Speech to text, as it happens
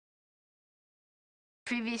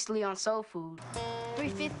Previously on Soul Food.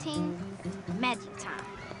 3:15, magic time.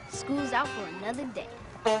 School's out for another day.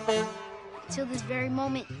 Till this very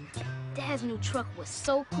moment, Dad's new truck was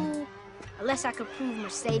so cool. Unless I could prove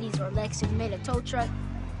Mercedes or Lexus made a tow truck,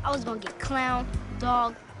 I was gonna get clowned,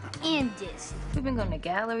 dogged, and dissed. We've been going to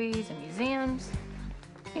galleries and museums.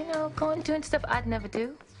 You know, doing stuff I'd never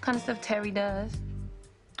do. Kind of stuff Terry does.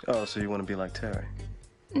 Oh, so you want to be like Terry?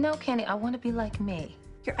 No, Kenny, I want to be like me.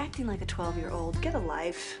 You're acting like a 12-year-old. Get a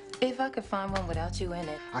life. If I could find one without you in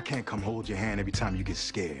it. I can't come hold your hand every time you get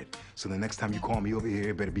scared. So the next time you call me over here,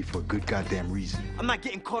 it better be for a good goddamn reason. I'm not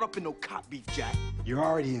getting caught up in no cop beef, Jack. You're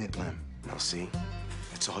already in it, Lem. Now, see?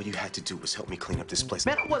 That's all you had to do was help me clean up this place.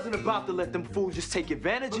 Man, I wasn't about to let them fools just take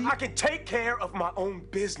advantage of you. I can take care of my own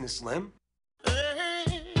business, Lem.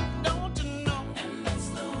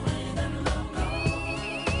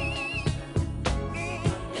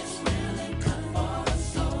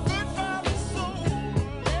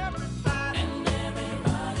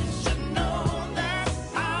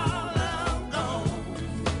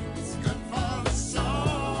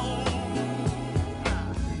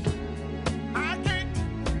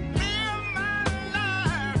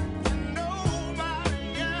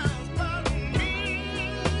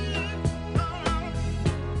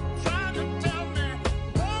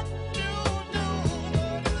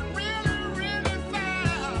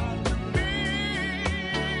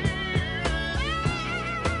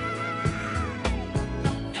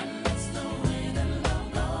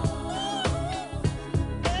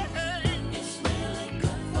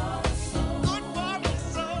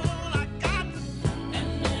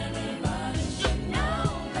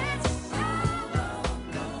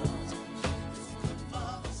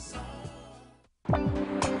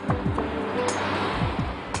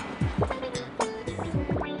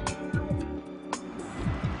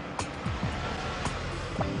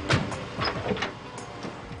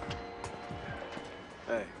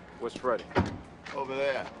 Where's Freddie? Over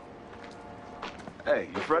there. Hey,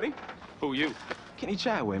 you Freddie? Who you? Kenny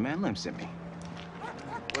Chadway, man. Lem sent me.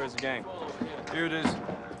 Where's the game? Here it is.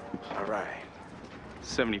 All right.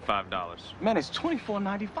 $75. Man, it's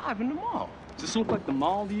 $24.95 in the mall. Does this look like the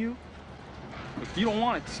mall to you? If you don't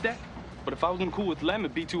want it, stay. But if I wasn't cool with Lem,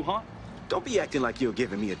 it'd be too hot. Don't be acting like you're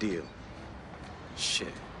giving me a deal.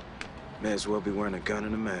 Shit. May as well be wearing a gun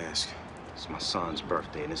and a mask. It's my son's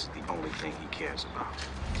birthday, and this is the only thing he cares about.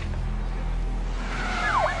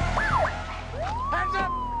 Hands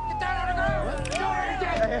up! Get down on the ground!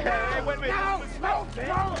 Hey, wait a minute.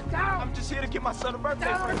 Down! Down! I'm just here to give my son a birthday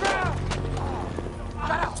Down on the present. ground!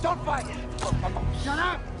 Shut up! Don't fight! Shut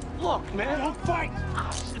up! Look, man. Don't fight!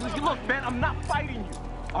 Look, man, I'm not fighting you.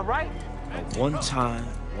 All right? One time,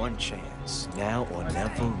 one chance. Now or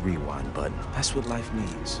never rewind button. That's what life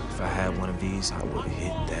means. If I had one of these, I would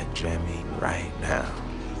hit that jammy right now.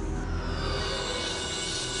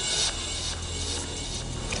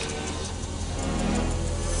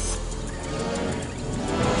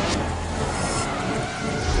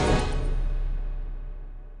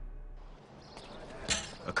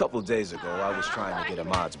 A couple days ago, I was trying to get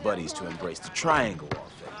Ahmad's buddies to embrace the triangle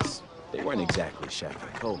offense. They weren't exactly Shaq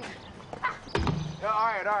and Kobe. Yeah,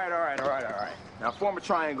 all right. Now form a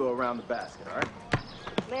triangle around the basket, all right?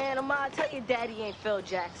 Man, Ahmad, tell your daddy ain't Phil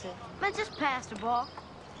Jackson. Man, just pass the ball.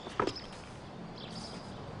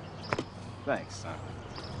 Thanks, son.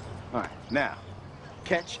 All right, now,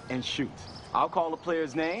 catch and shoot. I'll call the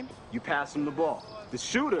player's name, you pass him the ball. The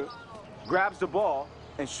shooter grabs the ball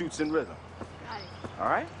and shoots in rhythm. Got it. All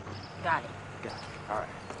right? Got it. Got it. All right.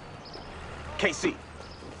 KC.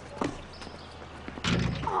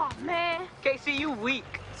 Oh, man. KC, you weak.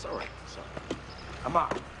 It's all right. It's all right. I'm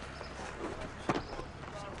out.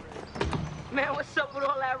 Man, what's up with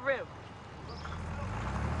all that rim?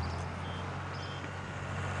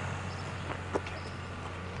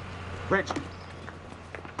 Reggie.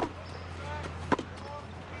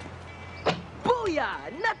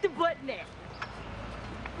 Booyah! Nothing but net.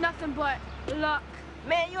 Nothing but luck.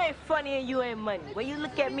 Man, you ain't funny and you ain't money. When you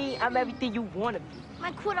look at me, I'm everything you want to be.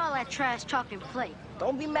 Man, quit all that trash talk and play.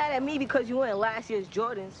 Don't be mad at me because you wearing last year's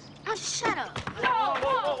Jordans. Oh, shut up.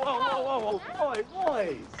 Whoa.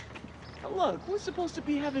 Boys. Now look, we're supposed to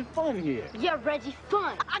be having fun here. Yeah, Reggie,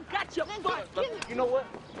 fun. I got your fun. You know what?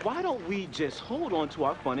 Why don't we just hold on to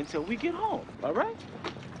our fun until we get home, all right?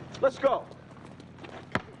 Let's go.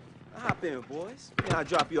 Hop in, boys. Then I'll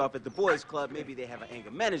drop you off at the boys' club. Maybe they have an anger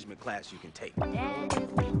management class you can take. I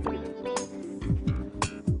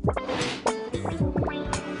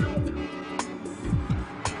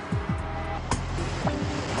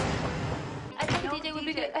think DJ would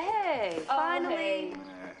be good. Hey, finally.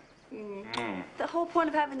 The whole point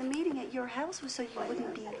of having the meeting at your house was so you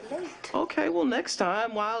wouldn't be late. Okay, well, next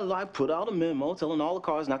time, while I put out a memo telling all the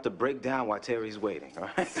cars not to break down while Terry's waiting, all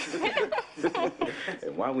right?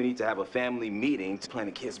 And why we need to have a family meeting to plan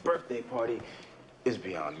a kid's birthday party is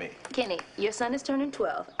beyond me. Kenny, your son is turning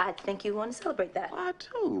 12. I think you want to celebrate that. I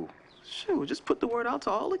do. Shoot, just put the word out to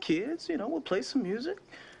all the kids. You know, we'll play some music,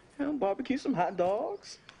 you know, barbecue some hot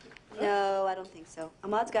dogs. No, I don't think so.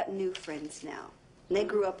 Ahmad's got new friends now. And they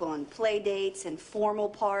grew up on play dates and formal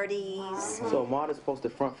parties. So Ahmad is supposed to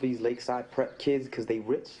front for these lakeside prep kids because they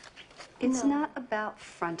rich? It's not about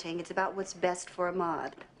fronting. It's about what's best for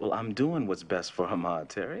Ahmad. Well, I'm doing what's best for Ahmad,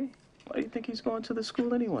 Terry. Why do you think he's going to the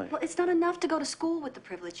school anyway? Well, it's not enough to go to school with the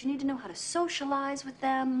privilege. You need to know how to socialize with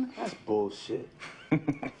them. That's bullshit.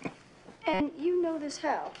 And you know this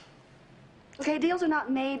how. Okay, deals are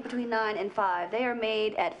not made between 9 and 5. They are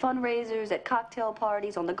made at fundraisers, at cocktail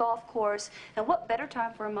parties, on the golf course. And what better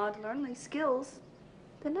time for Ahmad to learn these skills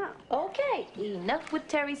than now? Okay, enough with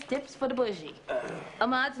Terry's tips for the bougie.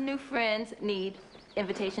 Ahmad's new friends need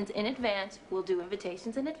invitations in advance. We'll do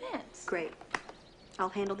invitations in advance. Great. I'll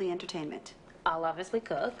handle the entertainment. I'll obviously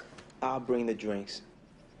cook. I'll bring the drinks.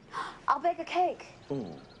 I'll bake a cake.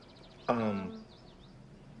 Ooh.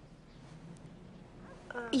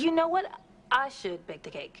 You know what? I should bake the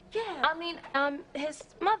cake. Yeah. I mean, I'm his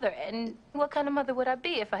mother, and what kind of mother would I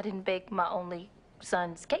be if I didn't bake my only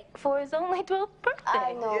son's cake for his only 12th birthday?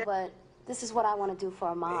 I know, but this is what I want to do for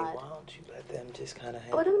Ahmad. Hey, why don't you let them just kind of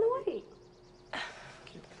hang? Put him away.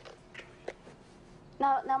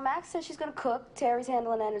 Now, Max says she's gonna cook. Terry's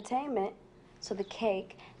handling entertainment. So the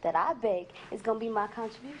cake that I bake is gonna be my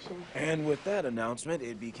contribution. And with that announcement,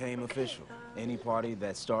 it became official. Any party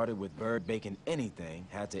that started with Bird baking anything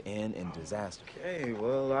had to end in disaster. Okay,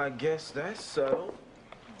 well, I guess that's settled.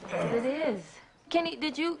 It is. Kenny,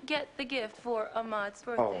 did you get the gift for Ahmad's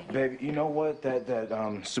birthday? Oh, baby, you know what?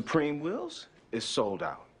 That Supreme Wheels is sold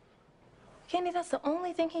out. Kenny, that's the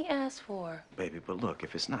only thing he asked for. Baby, but look,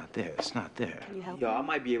 if it's not there, it's not there. Can you help Yo, me? I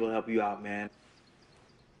might be able to help you out, man.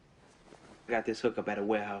 I got this hookup at a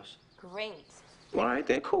warehouse. Great. All right,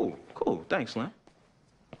 then, cool. Cool. Thanks, Lynn.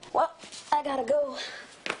 Well, I gotta go.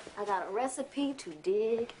 I got a recipe to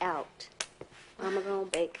dig out. Mama gonna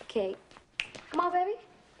bake a cake. Come on, baby.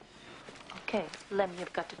 Okay, Lemmy,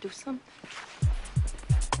 you've got to do something.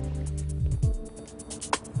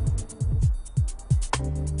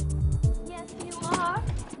 Yes, you are.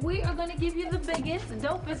 We are gonna give you the biggest,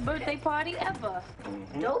 dopest birthday party ever.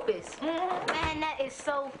 Dopest. Man, that is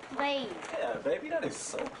so plain. Yeah, baby, that is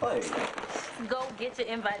so plain. Go get your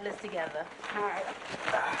invite list together. All right.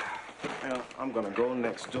 Well, I'm gonna go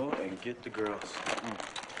next door and get the girls.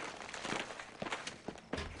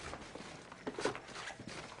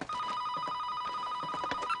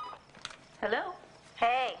 Hello?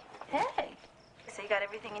 Hey, Hey. so you got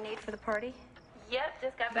everything you need for the party? Yep,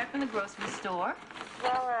 just got back from the grocery store.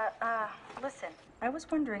 Well, listen. I was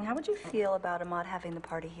wondering, how would you feel about Ahmad having the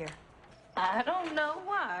party here? I don't know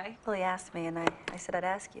why. Well, he asked me, and I said I'd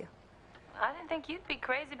ask you. I didn't think you'd be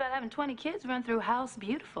crazy about having 20 kids run through House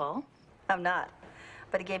Beautiful. I'm not.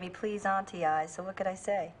 But he gave me please auntie eyes, so what could I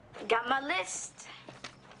say? Got my list.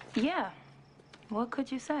 Yeah. What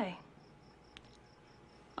could you say?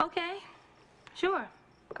 Okay. Sure.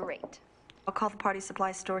 Great. I'll call the party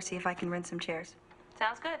supply store, see if I can rent some chairs.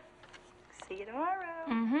 Sounds good. See you tomorrow.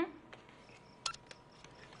 Mm-hmm.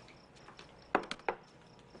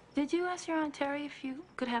 Did you ask your Aunt Terry if you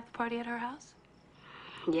could have the party at her house?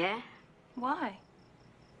 Yeah? Why?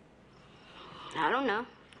 I don't know.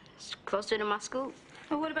 It's closer to my school.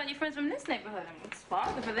 Well, what about your friends from this neighborhood? I mean, it's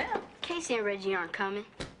farther for them. Casey and Reggie aren't coming.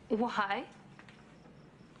 Why?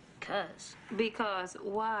 'Cause Because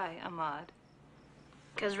why, Ahmad?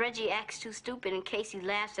 Reggie acts too stupid and Casey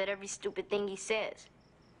laughs at every stupid thing he says.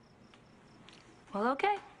 Well,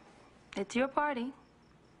 okay. It's your party.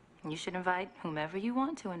 You should invite whomever you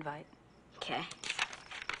want to invite. Okay.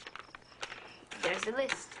 There's the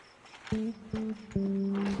list.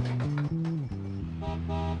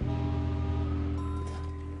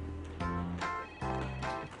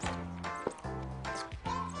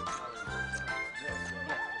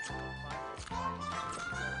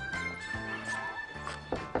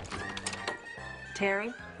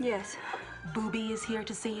 Terry, Yes. Booby is here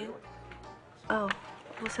to see you. Oh,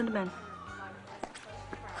 we'll send him in.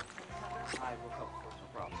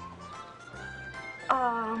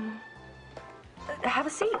 Have a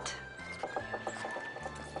seat.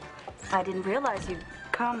 I didn't realize you'd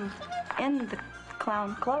come in the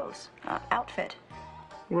clown clothes, outfit.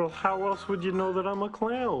 Well, how else would you know that I'm a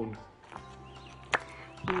clown?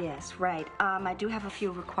 Yes, right. I do have a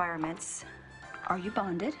few requirements. Are you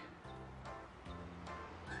bonded?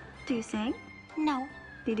 Do you sing? No,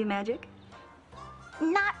 Do you do magic?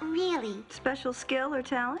 not really. Special skill or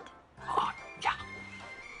talent? Yeah.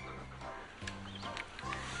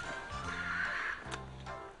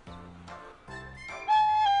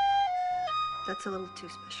 That's a little too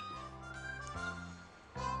special.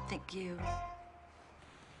 Thank you.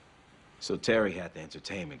 So Terry had the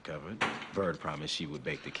entertainment covered. Bird promised she would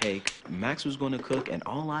bake the cake. Max was going to cook, and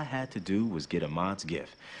all I had to do was get Ahmad's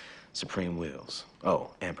gift, Supreme Wheels.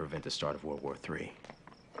 Oh, and prevent the start of World War III.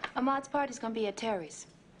 Ahmad's party's gonna be at Terry's.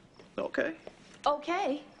 Okay.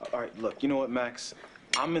 Okay. All right, look, you know what, Max?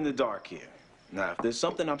 I'm in the dark here. Now, if there's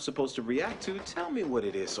something I'm supposed to react to, tell me what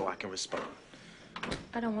it is so I can respond.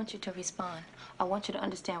 I don't want you to respond. I want you to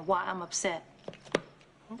understand why I'm upset.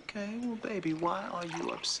 Okay, well, baby, why are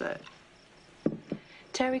you upset?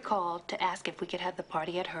 Terry called to ask if we could have the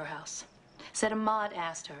party at her house. Said Ahmad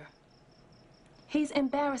asked her. He's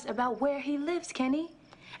embarrassed about where he lives, Kenny.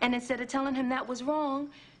 And instead of telling him that was wrong,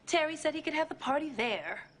 Terry said he could have the party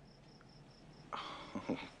there.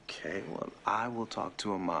 Okay, well, I will talk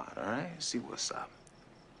to Ahmad, all right? See what's up.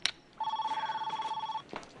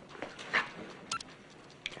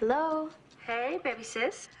 Hello? Hey, baby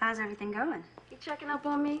sis. How's everything going? You checking up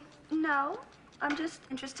on me? No, I'm just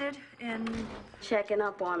interested in checking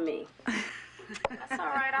up on me. That's all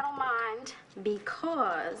right, I don't mind.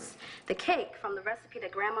 Because the cake from the recipe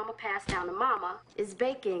that Grandmama passed down to Mama is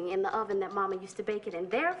baking in the oven that Mama used to bake it in.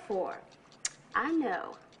 Therefore, I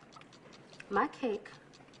know my cake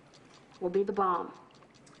will be the bomb.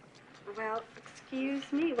 Well, excuse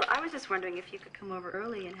me. Well, I was just wondering if you could come over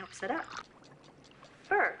early and help set up.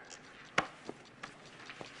 Bert.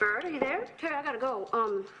 Bert, are you there? Terry, I gotta go.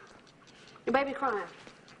 Your baby crying.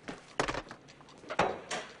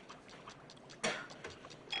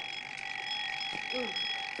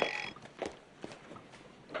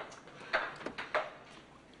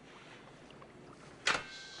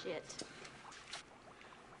 Shit.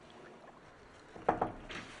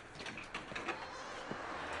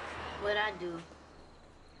 What'd I do?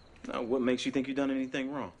 Now, what makes you think you done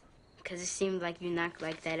anything wrong? Because it seems like you knock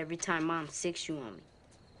like that every time Mom sicks you on me.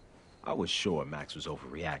 I was sure Max was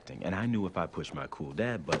overreacting, and I knew if I pushed my cool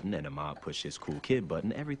dad button and Ahmad pushed his cool kid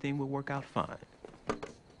button, everything would work out fine.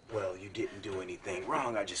 Well, you didn't do anything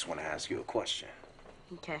wrong. I just want to ask you a question.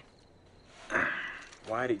 Okay.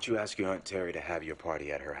 Why did you ask your Aunt Terry to have your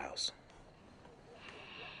party at her house?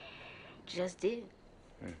 Just did.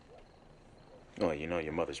 Well, you know,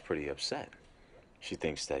 your mother's pretty upset. She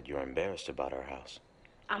thinks that you're embarrassed about our house.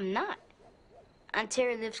 I'm not. Aunt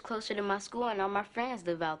Terry lives closer to my school, and all my friends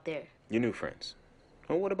live out there. Your new friends?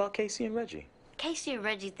 Well, what about Casey and Reggie? Casey and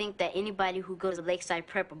Reggie think that anybody who goes to Lakeside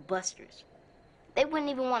Prep are busters. They wouldn't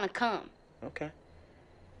even want to come. Okay.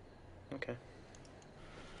 Okay.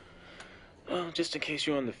 Well, just in case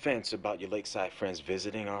you're on the fence about your Lakeside friends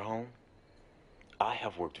visiting our home, I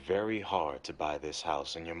have worked very hard to buy this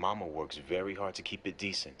house, and your mama works very hard to keep it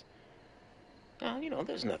decent. Now, you know,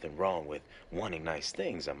 there's nothing wrong with wanting nice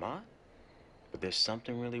things, Ahmad. But there's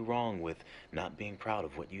something really wrong with not being proud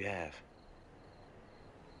of what you have.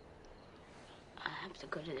 I have to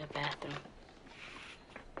go to the bathroom.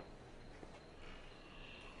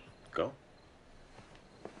 Go.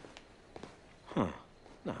 Huh.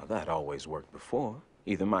 Now, that always worked before.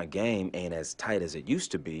 Either my game ain't as tight as it used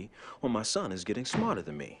to be, or my son is getting smarter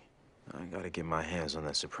than me. I gotta get my hands on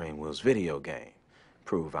that Supreme Wheels video game.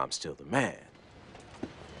 Prove I'm still the man.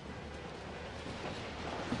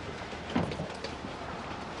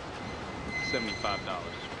 $75.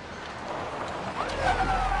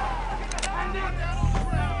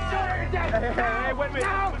 Hey, wait a minute.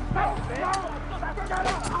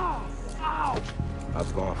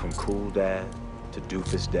 I've gone from cool dad to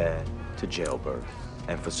doofus dad to jailbird.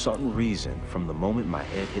 And for some reason, from the moment my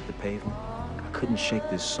head hit the pavement, I couldn't shake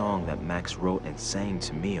this song that Max wrote and sang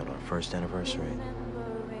to me on our first anniversary.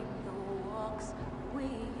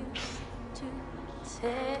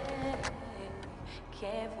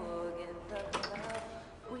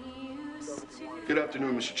 Good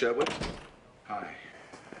afternoon, Mr. Chadwick. Hi.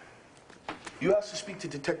 You asked to speak to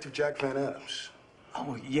Detective Jack Van Adams.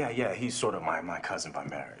 Oh, yeah, he's sort of my cousin by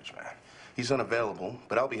marriage, man. He's unavailable,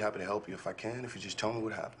 but I'll be happy to help you if I can, if you just tell me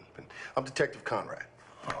what happened. I'm Detective Conrad.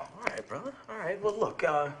 Oh, all right, brother. All right, well, look,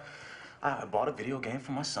 I bought a video game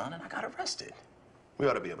for my son, and I got arrested. We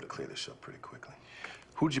ought to be able to clear this up pretty quickly.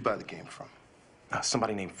 Who'd you buy the game from?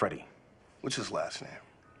 Somebody named Freddie. What's his last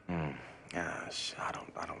name? Gosh, I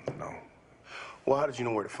don't know. Well, how did you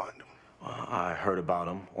know where to find him? I heard about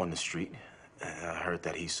him on the street. I heard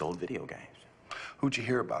that he sold video games. Who'd you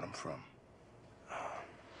hear about him from?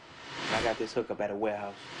 I got this hookup at a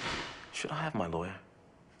warehouse. Should I have my lawyer?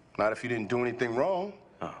 Not if you didn't do anything wrong.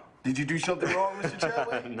 Oh. Did you do something wrong, Mr.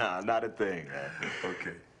 Chadwick? Nah, not a thing, man.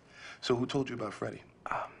 Okay. So who told you about Freddie?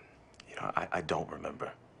 You know, I don't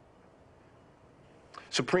remember.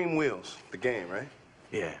 Supreme Wheels, the game, right?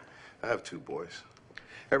 Yeah. I have 2 boys.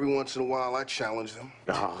 Every once in a while, I challenge them.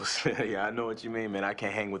 Oh, yeah, I know what you mean, man. I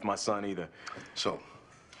can't hang with my son either. So,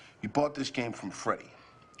 you bought this game from Freddie,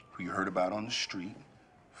 who you heard about on the street,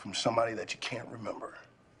 from somebody that you can't remember.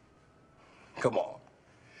 Come on.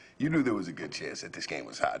 You knew there was a good chance that this game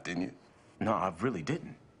was hot, didn't you? No, I really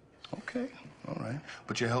didn't. Okay, all right.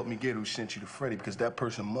 But you helped me get who sent you to Freddie because that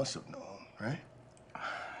person must have known, right?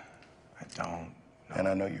 I don't know. And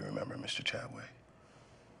I know you remember, Mr. Chadwick.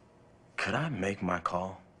 Could I make my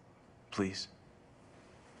call, please?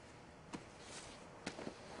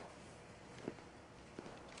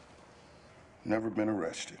 Never been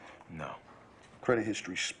arrested. No. Credit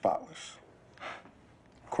history spotless.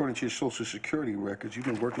 According to your Social Security records, you've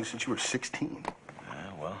been working since you were 16.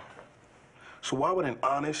 Well. So why would an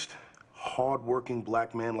honest, hard-working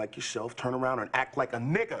black man like yourself turn around and act like a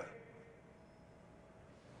nigger?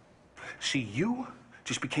 See, you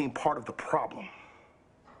just became part of the problem.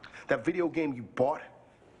 That video game you bought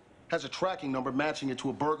has a tracking number matching it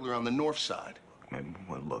to a burglar on the north side. Man,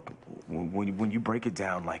 well, look, when you break it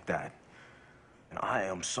down like that, and I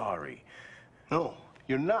am sorry. No,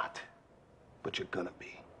 you're not, but you're gonna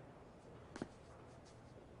be.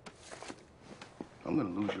 I'm gonna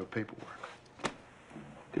lose your paperwork.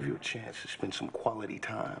 Give you a chance to spend some quality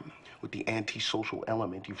time with the antisocial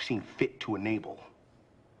element you've seen fit to enable.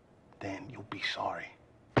 Then you'll be sorry.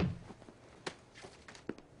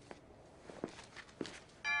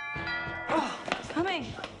 Oh, coming.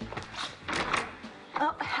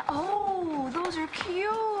 Oh, those are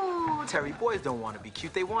cute. Terry, boys don't want to be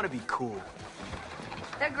cute. They want to be cool.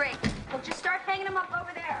 They're great. Well, just start hanging them up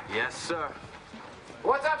over there. Yes, sir.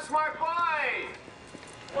 What's up, smart boy?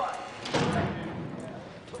 What?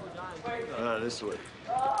 This way.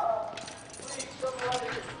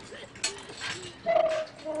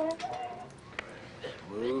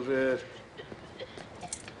 Move it.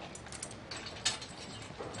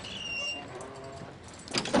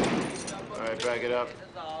 All right, back it up.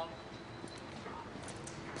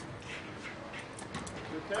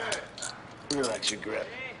 Relax your grip.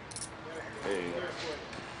 There you go.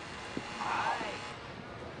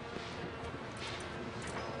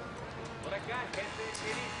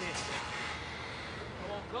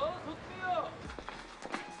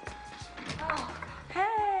 Oh,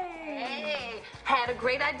 hey. Had a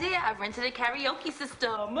great idea. I rented a karaoke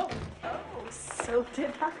system. Oh, so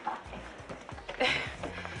did I.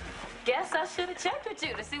 Guess I should have checked with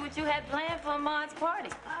you to see what you had planned for Ahmad's party.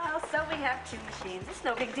 Oh, so we have 2 machines. It's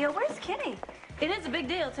no big deal. Where's Kenny? It is a big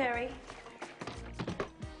deal, Terry.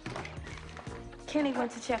 Kenny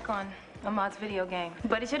went to check on Ahmad's video game,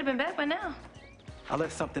 but he should have been back by now. I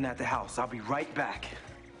left something at the house. I'll be right back.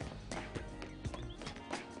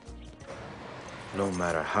 No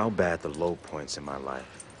matter how bad the low points in my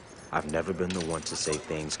life, I've never been the one to say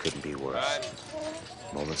things couldn't be worse.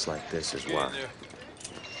 Moments like this is why.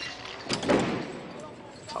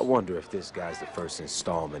 I wonder if this guy's the first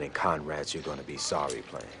installment in Conrad's You're Gonna Be Sorry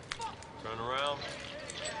playing. Turn around.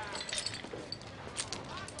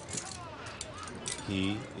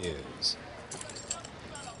 He is.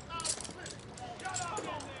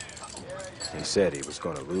 He said he was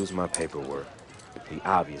gonna lose my paperwork. He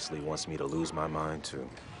obviously wants me to lose my mind, too.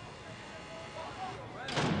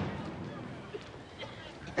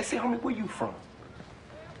 Hey, say, homie, where you from?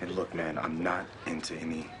 And look, man, I'm not into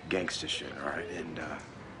any gangster shit, all right? And,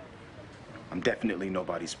 I'm definitely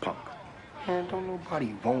nobody's punk. Man, don't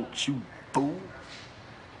nobody want you, fool.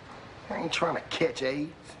 I ain't trying to catch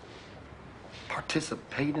AIDS.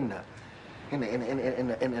 Participate in the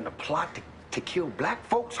plot to kill black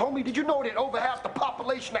folks, homie. Did you know that over half the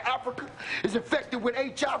population of Africa is infected with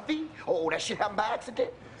HIV? Oh, that shit happened by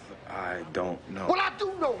accident? I don't know. Well, I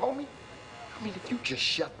do know, homie. I mean, if you just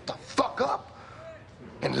shut the fuck up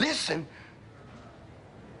and listen,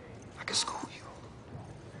 I can school you.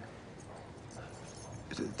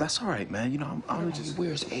 That's all right, man. You know, I'm just...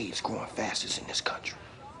 Where's AIDS growing fastest in this country?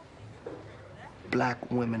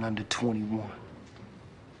 Black women under 21.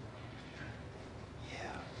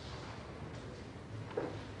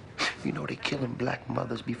 You know, they're killing black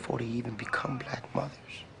mothers before they even become black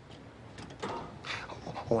mothers.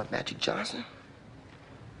 Oh, and Magic Johnson?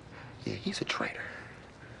 Yeah, he's a traitor.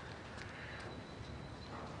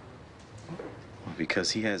 Because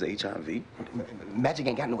he has HIV? Magic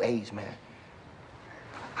ain't got no AIDS, man.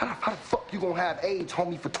 How the fuck you gonna have AIDS,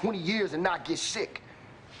 homie, for 20 years and not get sick?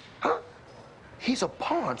 Huh? He's a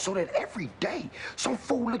pawn so that every day some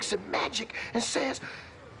fool looks at Magic and says,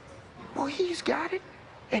 well, he's got it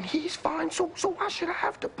and he's fine, so why should I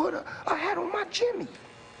have to put a hat on my Jimmy?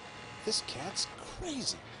 This cat's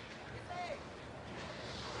crazy.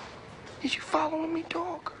 Is you following me,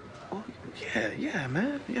 dog? Oh, yeah,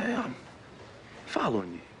 man. Yeah, I'm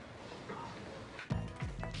following you.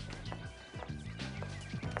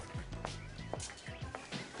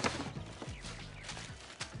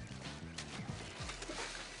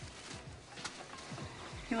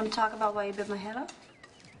 You want to talk about why you bit my head off?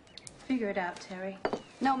 Figure it out, Terry.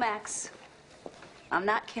 No, Max. I'm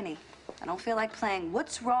not Kenny. I don't feel like playing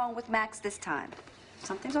what's wrong with Max this time. If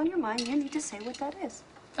something's on your mind, you need to say what that is.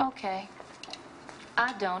 Okay.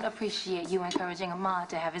 I don't appreciate you encouraging Ahmad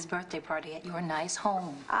to have his birthday party at your nice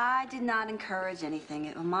home. I did not encourage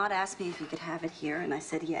anything. Ahmad asked me if he could have it here, and I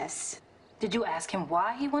said yes. Did you ask him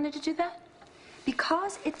why he wanted to do that?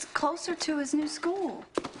 Because it's closer to his new school.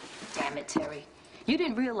 Damn it, Terry. You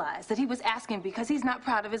didn't realize that he was asking because he's not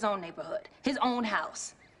proud of his own neighborhood, his own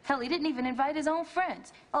house. Hell, he didn't even invite his own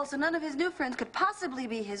friends. Oh, so none of his new friends could possibly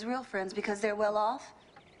be his real friends because they're well off?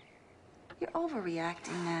 You're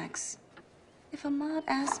overreacting, Max. If Ahmad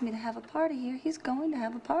asked me to have a party here, he's going to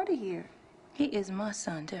have a party here. He is my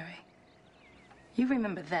son, Terry. You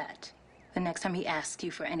remember that the next time he asks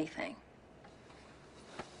you for anything.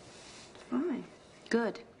 Fine.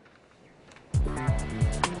 Good.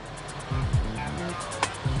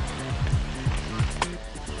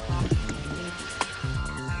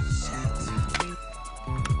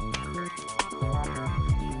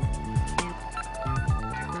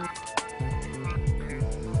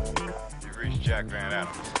 Jack Van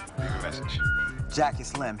Adams. Leave a message. Jack,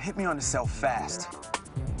 it's Lem. Hit me on the cell fast.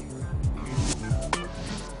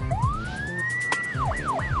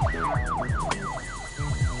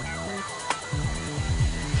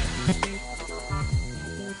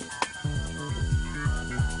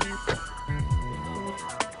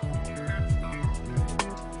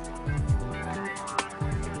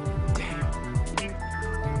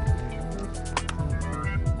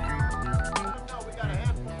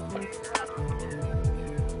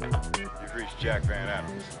 Jack Van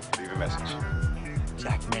Adams. Leave a message.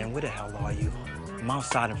 Jack, man, where the hell are you? I'm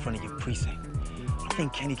outside in front of your precinct. I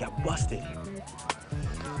think Kenny got busted.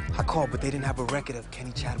 I called, but they didn't have a record of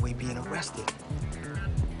Kenny Chadway being arrested.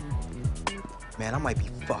 Man, I might be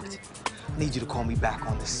fucked. I need you to call me back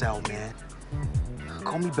on the cell, man.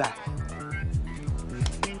 Call me back.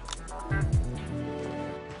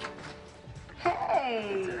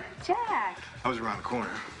 Hey, Jack. I was around the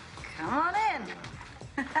corner. Come on in.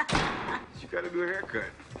 You got a new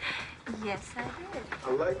haircut. Yes, I did.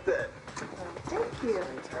 I like that. Thank you.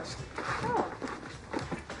 Fantastic. Oh.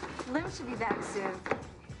 Lem should be back soon.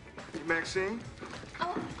 Hey, Maxine,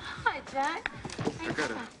 Oh, hi, Jack. I got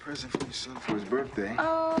a present for your son for his birthday.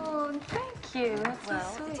 Oh, thank you. That's Well,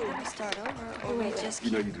 so it's sweet. either we start over or we just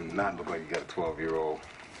You know you do not look like you got a 12-year-old.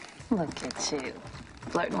 Look at you.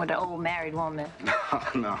 Flirting with an old married woman.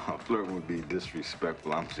 No, flirting would be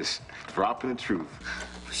disrespectful. I'm just dropping the truth.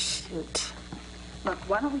 Shoot. Look,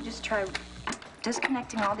 why don't we just try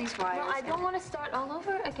disconnecting all these wires? No, I don't want to start all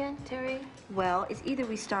over again, Terry. Well, it's either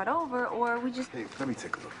we start over or we just... Hey, let me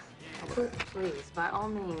take a look. Please, by all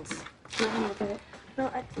means. Let me look at it.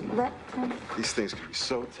 No, let him... These things can be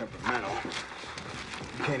so temperamental.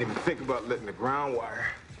 You can't even think about letting the ground wire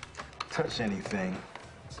touch anything.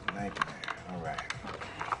 It's a nightmare. All right.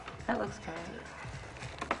 Okay. That looks good.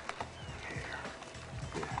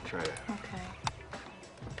 Yeah, try that. Okay.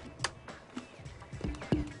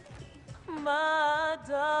 My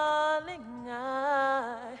darling,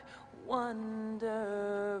 I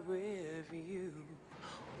wonder if you...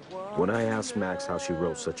 When I asked Max how she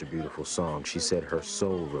wrote such a beautiful song, she said her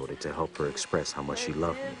soul wrote it to help her express how much she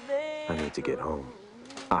loved me. I need to get home.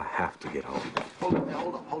 I have to get home. Hold up, man.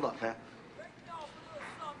 Hold up, man.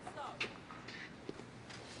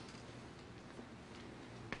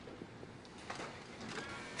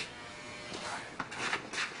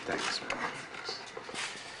 Thanks, man.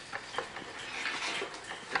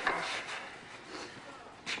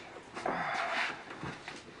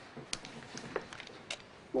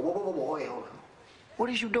 Whoa, hold on. What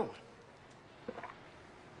is you doing?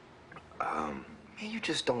 Man, you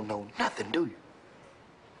just don't know nothing, do you?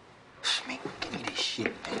 Man, give me this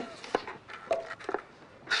shit, man.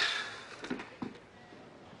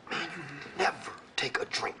 Man, you never take a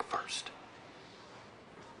drink first.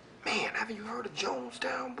 Man, haven't you heard of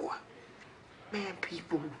Jonestown, boy? Man,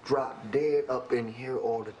 people drop dead up in here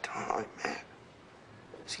all the time, man.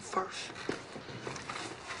 See, first,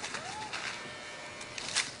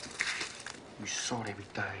 you sort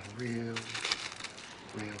everything real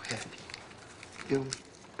Real hefty. Feel me?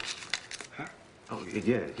 Huh? Oh,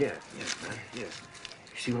 yeah, man, yeah.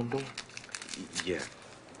 You see what I'm doing? Yeah.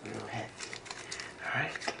 Real hefty. All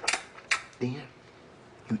right? Then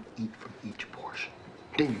you eat from each portion.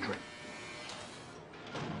 Then you drink.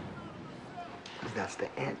 That's the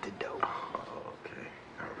antidote. Oh, okay.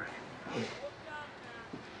 All right. Yeah.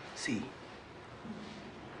 See,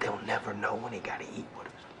 they'll never know when they gotta eat with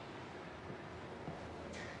us.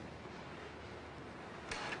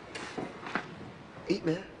 Eat,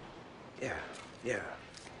 man. Yeah.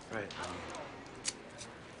 Right.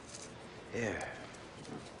 Yeah.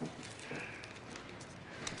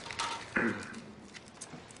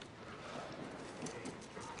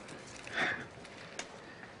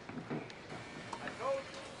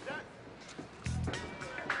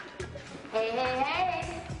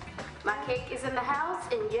 Hey. My cake is in the house,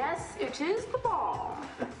 and yes, it is the bomb.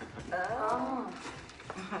 Oh.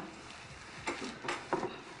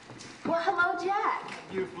 Well, hello, Jack.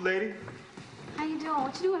 Beautiful lady. How you doing?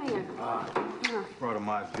 What you doing here? Yeah. Brought a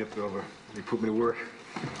my gift over. You put me to work.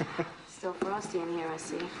 Still frosty in here, I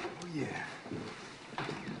see. Oh, yeah.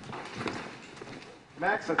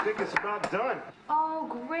 Max, I think it's about done. Oh,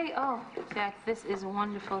 great. Oh, Jack, this is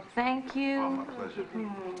wonderful. Thank you. Oh, my pleasure.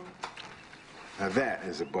 Now that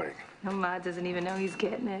is a bike. No, Ma doesn't even know he's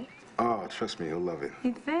getting it. Oh, trust me, he'll love it.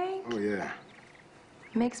 You think? Oh, yeah.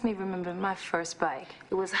 Makes me remember my first bike.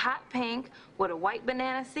 It was hot pink with a white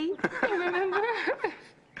banana seat. You remember?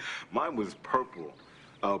 Mine was purple.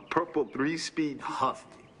 A purple 3-speed Huff.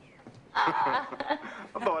 I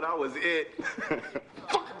thought I was it.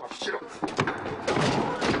 Fuck my shit up.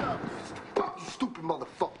 Fuck you stupid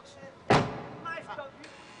motherfuckers.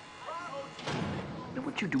 Now,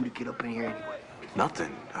 what you do to get up in here anyway?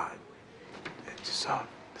 Nothing.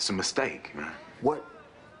 It's a mistake, man. What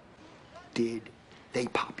did they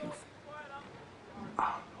pop you for?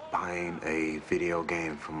 Buying a video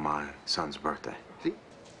game for my son's birthday. See?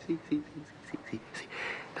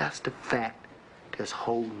 That's the fact that's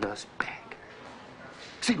holding us back.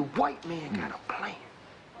 See, the white man got a plan.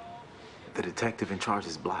 The detective in charge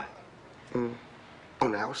is black. On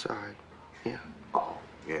the outside, yeah. Oh,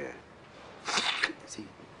 yeah. See,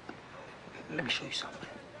 let me show you something.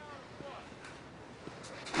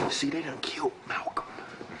 See, they done killed Malcolm.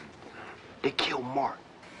 They killed Martin.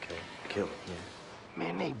 Okay, kill him, yeah.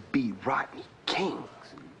 Man, they beat Rodney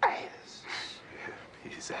King's ass.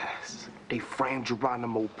 Beat his ass. They framed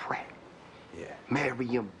Geronimo Pratt. Yeah.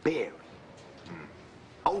 Marion Barry.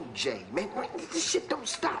 OJ, man, this shit don't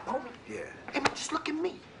stop, homie. Yeah. Hey, man, just look at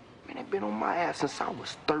me. Man, they've been on my ass since I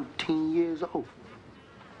was 13 years old.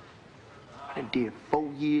 I done did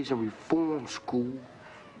 4 years in reform school,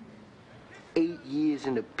 8 years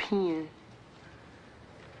in the pen,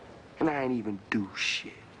 and I ain't even do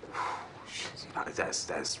shit.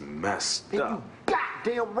 That's messed Man, up. you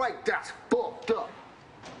goddamn right that's fucked up.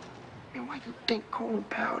 Man, why you think Colin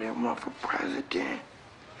Powell didn't run for president?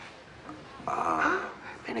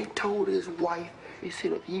 Man, they told his wife, they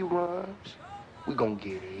said if he runs, we gonna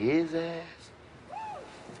get his ass.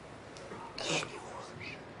 Yeah.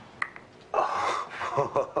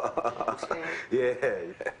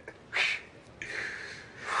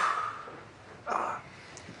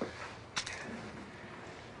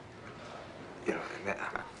 You know, man,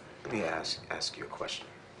 let me ask you a question.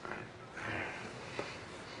 All right?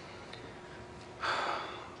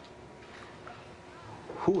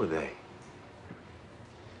 Who are they?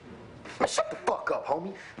 Man, shut the fuck up,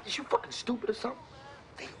 homie. Is you fucking stupid or something?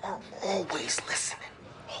 They are always listening,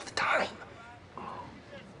 all the time.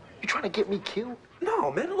 You trying to get me killed?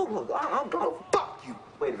 No, man, look, I'm fuck you.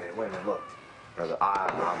 Wait a minute, look. Brother,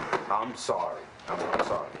 I'm sorry. I'm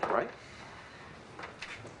sorry, right?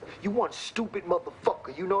 You one stupid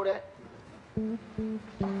motherfucker, you know that?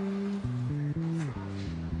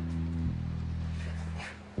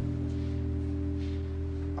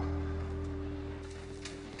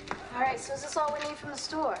 All right, so is this all we need from the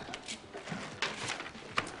store?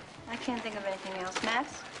 I can't think of anything else,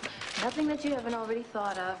 Max. Nothing that you haven't already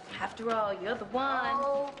thought of. After all, you're the one.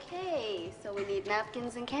 Okay, so we need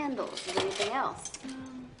napkins and candles. Is there anything else?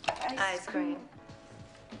 Ice cream.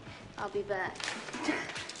 I'll be back.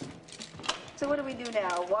 So what do we do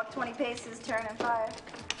now? Walk 20 paces, turn and fire?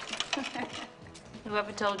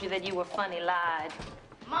 Whoever told you that you were funny lied.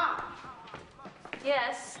 Mom,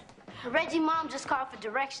 Yes? Reggie mom just called for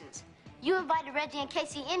directions. You invited Reggie and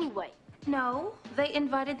Casey anyway. No, they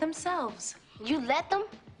invited themselves. You let them?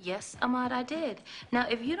 Yes, Ahmad, I did. Now,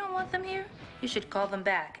 if you don't want them here, you should call them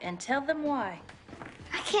back and tell them why.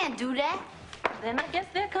 I can't do that. Then I guess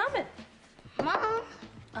they're coming. Mom.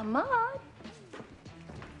 Ahmad?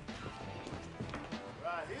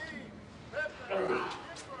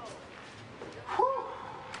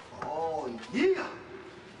 Oh, yeah.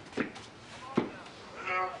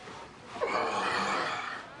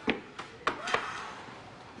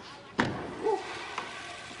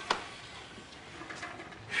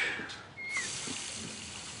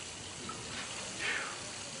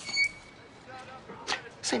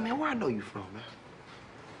 Say, man, where I know you from,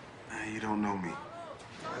 man? You don't know me.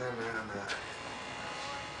 Nah.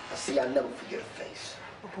 See, I never forget a face.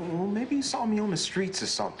 Well, maybe you saw me on the streets or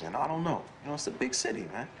something. I don't know. You know, it's a big city,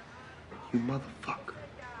 man. You motherfucker.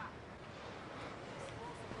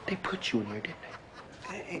 They put you in here, didn't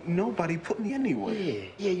they? Ain't nobody put me anywhere.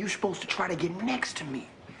 Yeah, you supposed to try to get next to me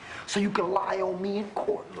so you can lie on me in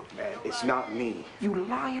court. Look, man, it's not me. You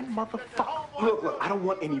lying motherfucker. Look, I don't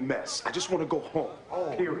want any mess. I just want to go home.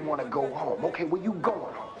 Oh, you want to go home. Okay, well, you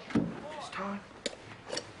going home. This time,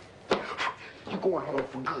 you going home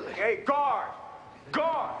for good. Hey, guard!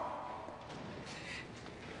 Guard!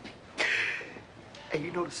 Hey,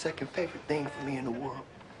 you know the second favorite thing for me in the world?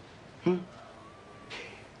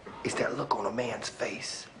 It's that look on a man's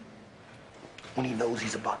face when he knows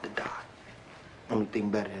he's about to die. Only thing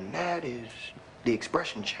better than that is the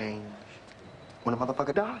expression change when a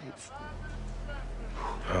motherfucker dies.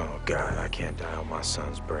 Oh, God, I can't die on my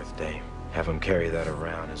son's birthday. Have him carry that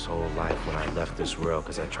around his whole life when I left this world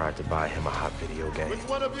because I tried to buy him a hot video game. Which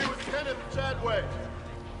one of you is Kenneth Chadway?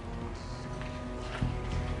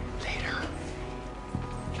 Later.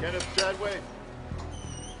 Kenneth Chadway.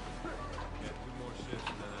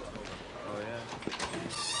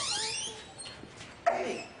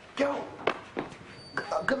 Hey, yo.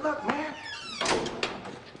 Good luck, man.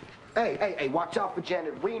 Hey, watch out for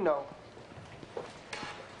Janet Reno.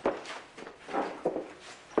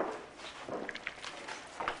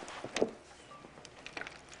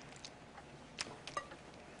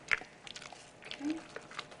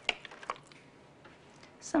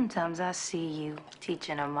 Sometimes I see you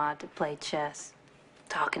teaching Ahmad to play chess,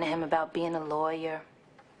 talking to him about being a lawyer,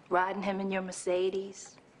 riding him in your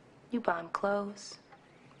Mercedes. You buy him clothes,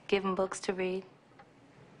 give him books to read,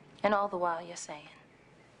 and all the while you're saying,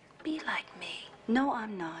 be like me. No,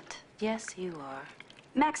 I'm not. Yes, you are.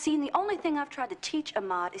 Maxine, the only thing I've tried to teach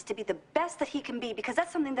Ahmad is to be the best that he can be, because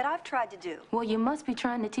that's something that I've tried to do. Well, you must be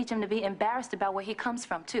trying to teach him to be embarrassed about where he comes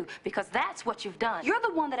from, too, because that's what you've done. You're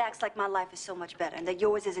the one that acts like my life is so much better and that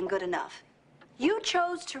yours isn't good enough. You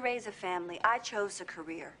chose to raise a family. I chose a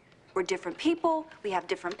career. We're different people. We have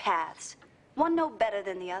different paths. One no better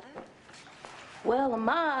than the other. Well,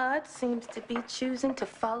 Ahmad seems to be choosing to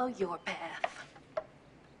follow your path.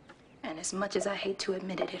 And as much as I hate to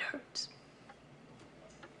admit it, it hurts.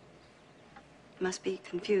 Must be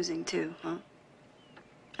confusing, too, huh?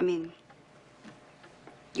 I mean,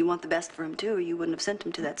 you want the best for him, too, or you wouldn't have sent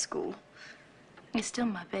him to that school. He's still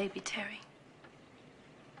my baby, Terry.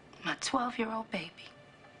 My 12-year-old baby.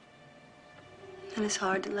 And it's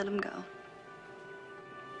hard to let him go.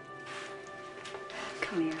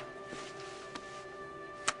 Come here.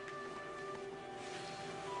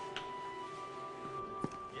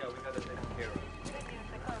 Yeah, we got to take care of.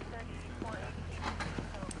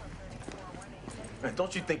 Man,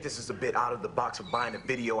 don't you think this is a bit out of the box for buying a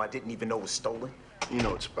video I didn't even know was stolen? You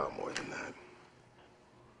know it's about more than that.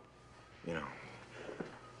 You know,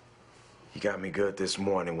 you got me good this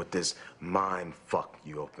morning with this mind fuck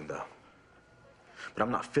you opened up. But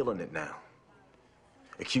I'm not feeling it now.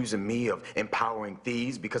 Accusing me of empowering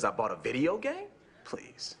thieves because I bought a video game?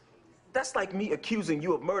 Please. That's like me accusing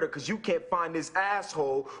you of murder because you can't find this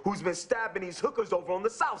asshole who's been stabbing these hookers over on the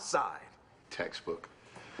south side. Textbook.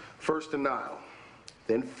 First denial,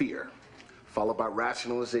 then fear, followed by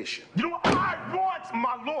rationalization. You know what? I want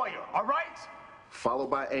my lawyer, all right? Followed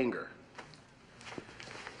by anger.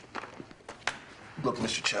 Look,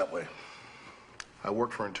 Mr. Chadway, I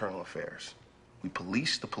work for Internal Affairs. We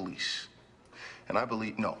police the police. And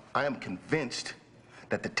I am convinced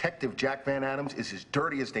that Detective Jack Van Adams is as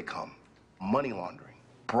dirty as they come. Money laundering,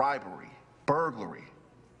 bribery, burglary,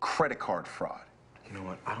 credit card fraud. You know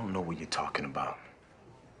what? I don't know what you're talking about.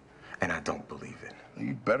 And I don't believe it.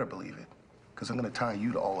 You better believe it, because I'm going to tie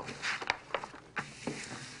you to all of it.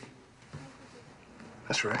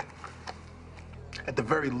 That's right. At the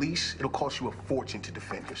very least, it'll cost you a fortune to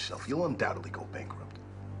defend yourself. You'll undoubtedly go bankrupt.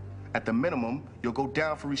 At the minimum, you'll go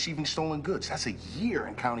down for receiving stolen goods. That's a year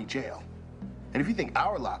in county jail. And if you think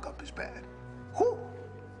our lockup is bad, whew.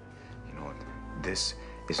 You know what? This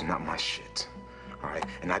is not my shit, all right?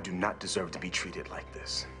 And I do not deserve to be treated like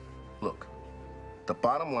this. Look, the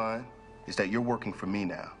bottom line is that you're working for me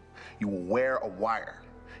now. You will wear a wire.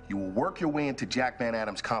 You will work your way into Jack Van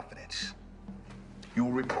Adams' confidence. You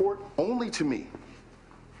will report only to me.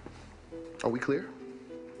 Are we clear?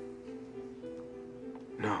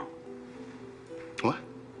 No. What?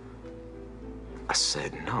 I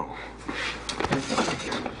said no.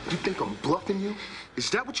 You think I'm bluffing you? Is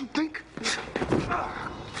that what you think?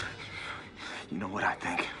 You know what I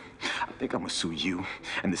think? I think I'm gonna sue you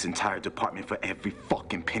and this entire department for every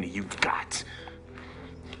fucking penny you've got.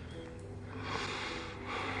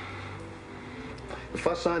 If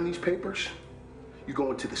I sign these papers, you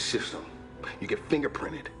go into the system. You get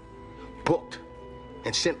fingerprinted, booked,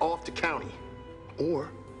 and sent off to county. Or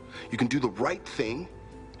you can do the right thing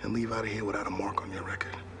and leave out of here without a mark on your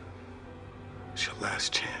record. It's your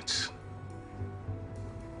last chance.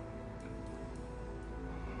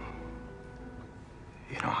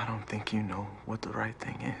 You know, I don't think you know what the right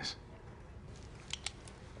thing is.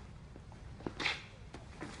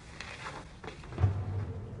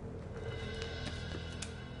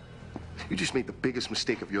 You just made the biggest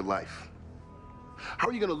mistake of your life. How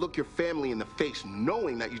are you gonna look your family in the face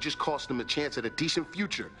knowing that you just cost them a chance at a decent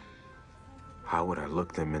future? How would I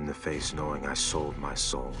look them in the face knowing I sold my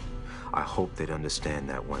soul? I hope they'd understand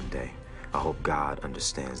that one day. I hope God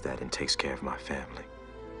understands that and takes care of my family.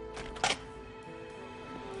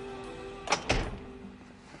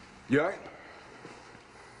 You all right?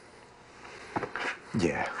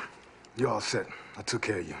 Yeah. You all set. I took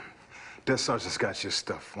care of you. Desk Sergeant's got your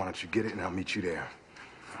stuff. Why don't you get it and I'll meet you there.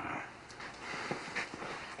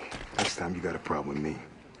 Next time you got a problem with me,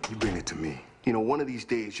 you bring it to me. You know, one of these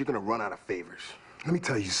days, you're gonna run out of favors. Let me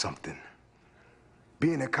tell you something.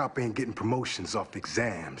 Being a cop ain't getting promotions off the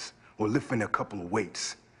exams or lifting a couple of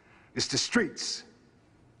weights. It's the streets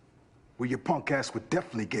where your punk ass would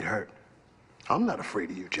definitely get hurt. I'm not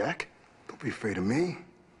afraid of you, Jack. Don't be afraid of me.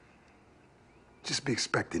 Just be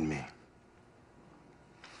expecting me.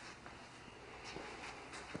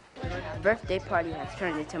 Birthday party has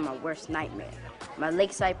turned into my worst nightmare. My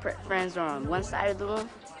Lakeside Prep friends are on one side of the room,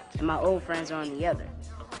 and my old friends are on the other.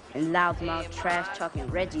 And loudmouth, trash-talking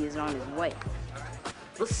Reggie is on his way.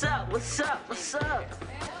 What's up? What's up? What's up?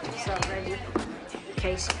 What's up, Reggie?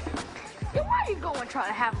 Casey. Yo, why you going trying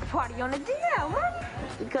to have a party on the DL, huh?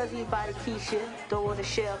 Because he invited Keisha, don't want to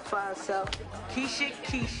share by herself.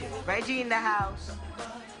 Keisha, Reggie in the house.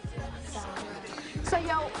 So,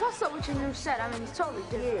 yo, what's up with your new set? I mean, it's totally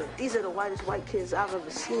different. Yeah, these are the whitest white kids I've ever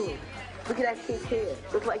seen. Look at that kid's hair.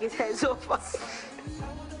 Look like his head's off.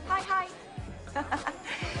 Hi.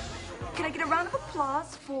 Can I get a round of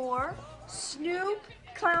applause for Snoop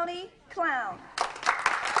Clowny Clown?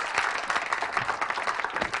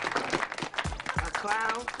 A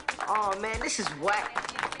clown? Oh, man, this is whack.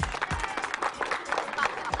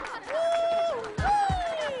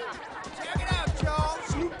 Check it out, y'all.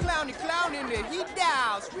 Snoop Clowny Clown in the heat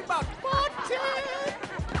house. We about to party.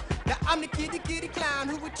 Now I'm the kitty clown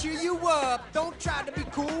who would cheer you up. Don't try to be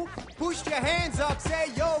cool. Push your hands up. Say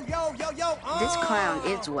yo, yo, yo, yo. This clown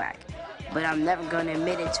is whack, but I'm never gonna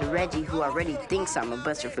admit it to Reggie, who already thinks I'm a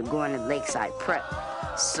buster for going to Lakeside Prep.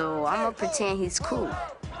 So I'm gonna pretend he's cool.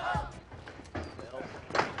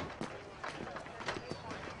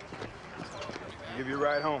 Give you a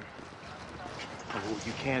ride home. What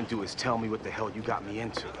you can do is tell me what the hell you got me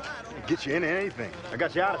into. Get you into anything. I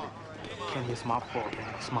got you out of it. Kenny, it's my fault,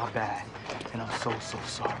 man. It's my bad. And I'm so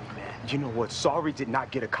sorry, man. You know what? Sorry did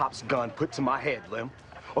not get a cop's gun put to my head, Lim.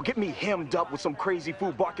 Or get me hemmed up with some crazy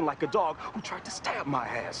fool barking like a dog who tried to stab my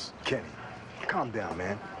ass. Kenny, calm down,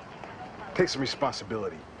 man. Take some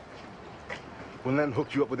responsibility. When Len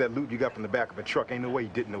hooked you up with that loot you got from the back of a truck, ain't no way you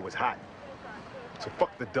didn't know it was hot. So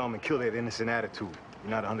fuck the dumb and kill that innocent attitude.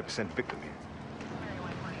 You're not 100% victim here.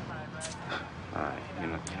 All right, you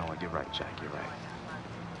know what? You're right, Jack. You're right.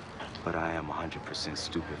 But I am 100%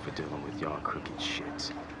 stupid for dealing with y'all crooked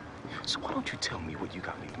shit. So why don't you tell me what you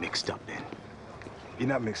got me mixed up in? You're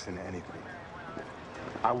not mixed into anything.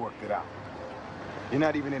 I worked it out. You're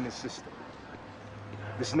not even in the system.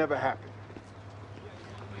 This never happened.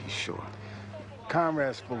 Are you sure?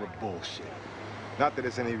 Conrad's full of bullshit. Not that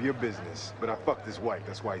it's any of your business, but I fucked his wife.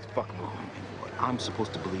 That's why he's fucking with me. I'm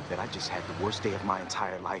supposed to believe that I just had the worst day of my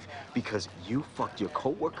entire life because you fucked your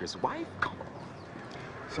co-worker's wife? Come on.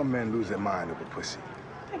 Some men lose their mind over pussy.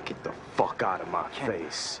 Get the fuck out of my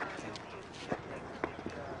face.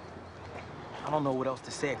 I don't know what else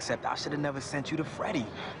to say except I should have never sent you to Freddie.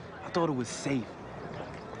 I thought it was safe.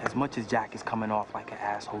 As much as Jack is coming off like an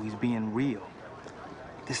asshole, he's being real.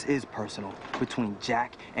 This is personal between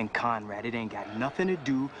Jack and Conrad. It ain't got nothing to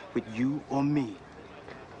do with you or me.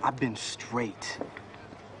 I've been straight.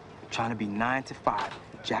 Trying to be 9 to 5.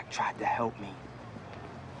 Jack tried to help me.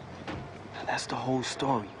 Now, that's the whole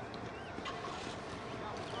story.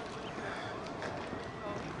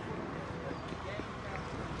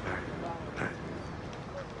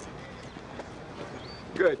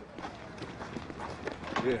 Good.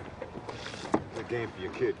 Yeah. A game for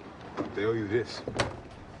your kid. They owe you this.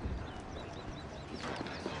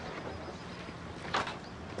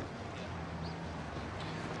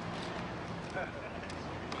 I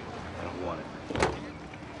don't want it.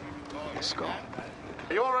 Let's go.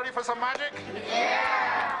 Are you all ready for some magic?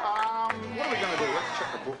 Yeah! What are we gonna do? Let's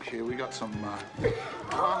check the book here. We got some,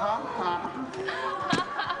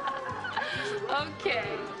 Okay,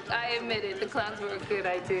 I admit it. The clowns were a good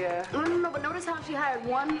idea. No, but notice how she hired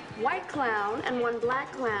one white clown and one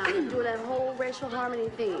black clown to do that whole racial harmony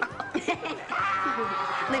thing.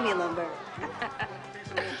 Leave me alone, Bert.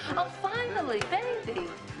 Oh, finally, baby.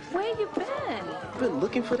 Where you been? I've been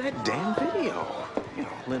looking for that damn video. You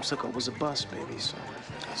know, Limsicle was a bust, baby, so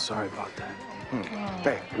sorry about that.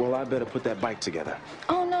 Hey, well, I better put that bike together.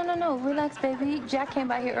 Oh, no. Relax, baby. Jack came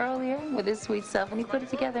by here earlier with his sweet self, and he put it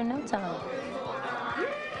together in no time.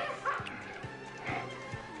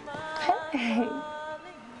 Hey.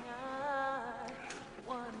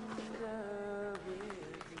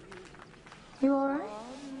 You all right?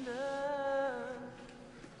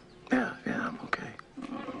 Yeah, I'm okay.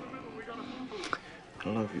 I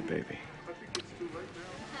love you, baby.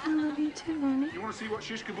 I love you too, honey. You want to see what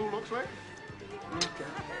Shish Kaboo looks like? Okay.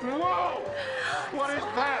 Whoa! What is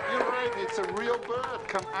that? You're right. It's a real bird.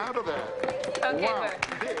 Come out of there. Okay, wow.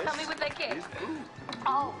 Bert. Help me with that cake.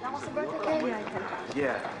 Oh, that was a birthday cake?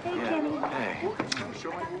 Yeah. Hey, yeah. Kenny. Hey. Show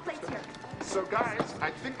me plates here. So, guys, I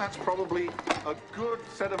think that's probably a good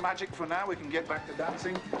set of magic for now. We can get back to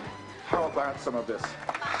dancing. How about some of this?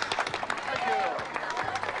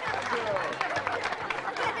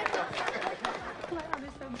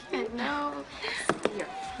 No. Here.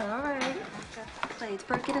 All right. Plates.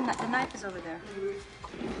 Bert, get the knife is over there.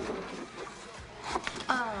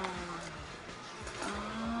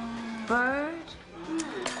 Bird,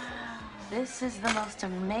 this is the most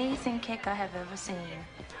amazing cake I have ever seen.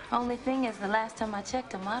 Only thing is, the last time I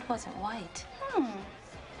checked, the mod wasn't white.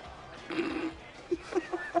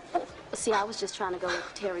 See, I was just trying to go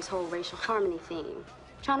with Terry's whole racial harmony theme.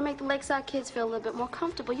 Trying to make the Lakeside kids feel a little bit more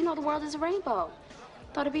comfortable. You know, the world is a rainbow.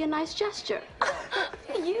 Thought it'd be a nice gesture.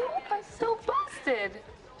 You are so busted.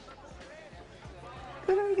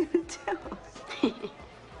 What are we gonna do?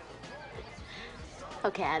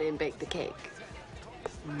 Okay, I didn't bake the cake.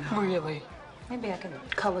 Really? Maybe I can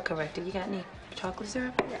color correct it. You got any chocolate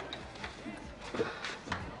syrup? Yeah.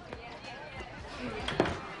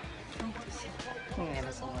 Yeah,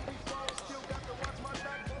 that's a lot.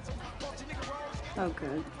 Oh,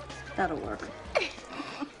 good. That'll work.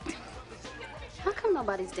 How come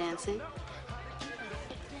nobody's dancing?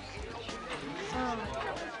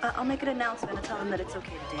 I'll make an announcement and tell them that it's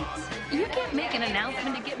okay to dance. You can't make an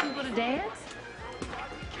announcement to get people to dance.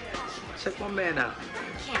 Check my man out.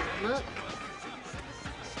 Can't look.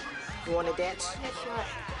 You want to dance? Yeah, sure.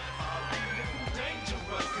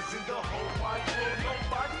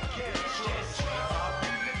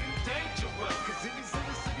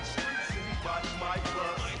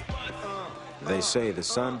 They say the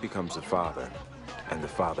son becomes the father, and the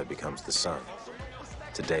father becomes the son.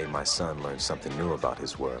 Today, my son learned something new about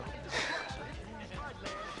his world.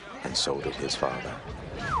 And so did his father.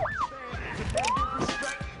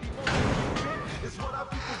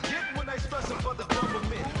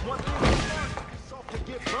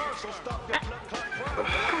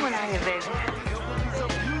 Come on out here, baby.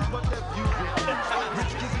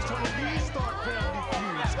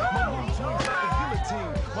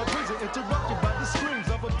 My prison interrupted by the screams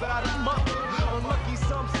of a battered mother. Unlucky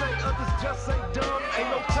some say, others just say dumb. Ain't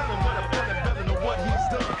no telling what a better know what he's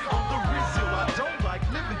done. On the Rizzo, I don't like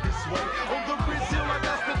living this way. On the Rizzo, I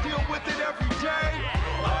got to deal with it every day.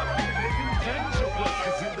 I be living dangerous,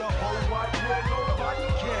 cause in the whole wide world nobody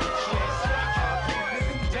can trust. I be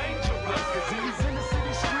living dangerous, cause in these inner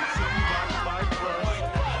city streets everybody might rust.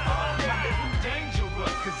 I be living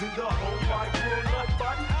dangerous, cause in the whole wide world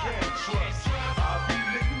nobody can trust.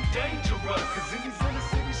 Dangerous, cause in these inner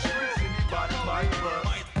city streets, anybody might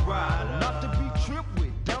rust. Ride, not to be tripped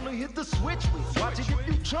with, down to hit the switch with, watch it get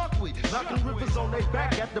you chunk with, knocking rivers on their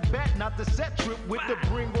back at the bat, not the set trip with, to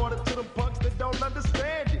bring order to them punks that don't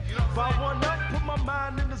understand it. Fire one up, put my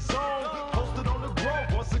mind in the zone, posted on the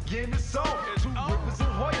grove, once again it's on. Two rippers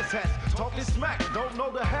and Hoyas hats, talking smack, don't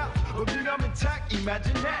know the half, but me I'm intact,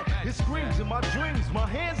 imagine that. It screams in my dreams, my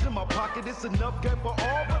hands in my pocket, it's enough game for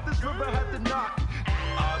all, but this river had to knock it.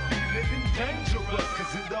 I be living dangerous,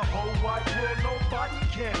 cause in the whole wide world nobody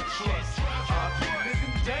can trust. I be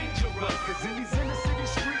living dangerous, cause in these innocent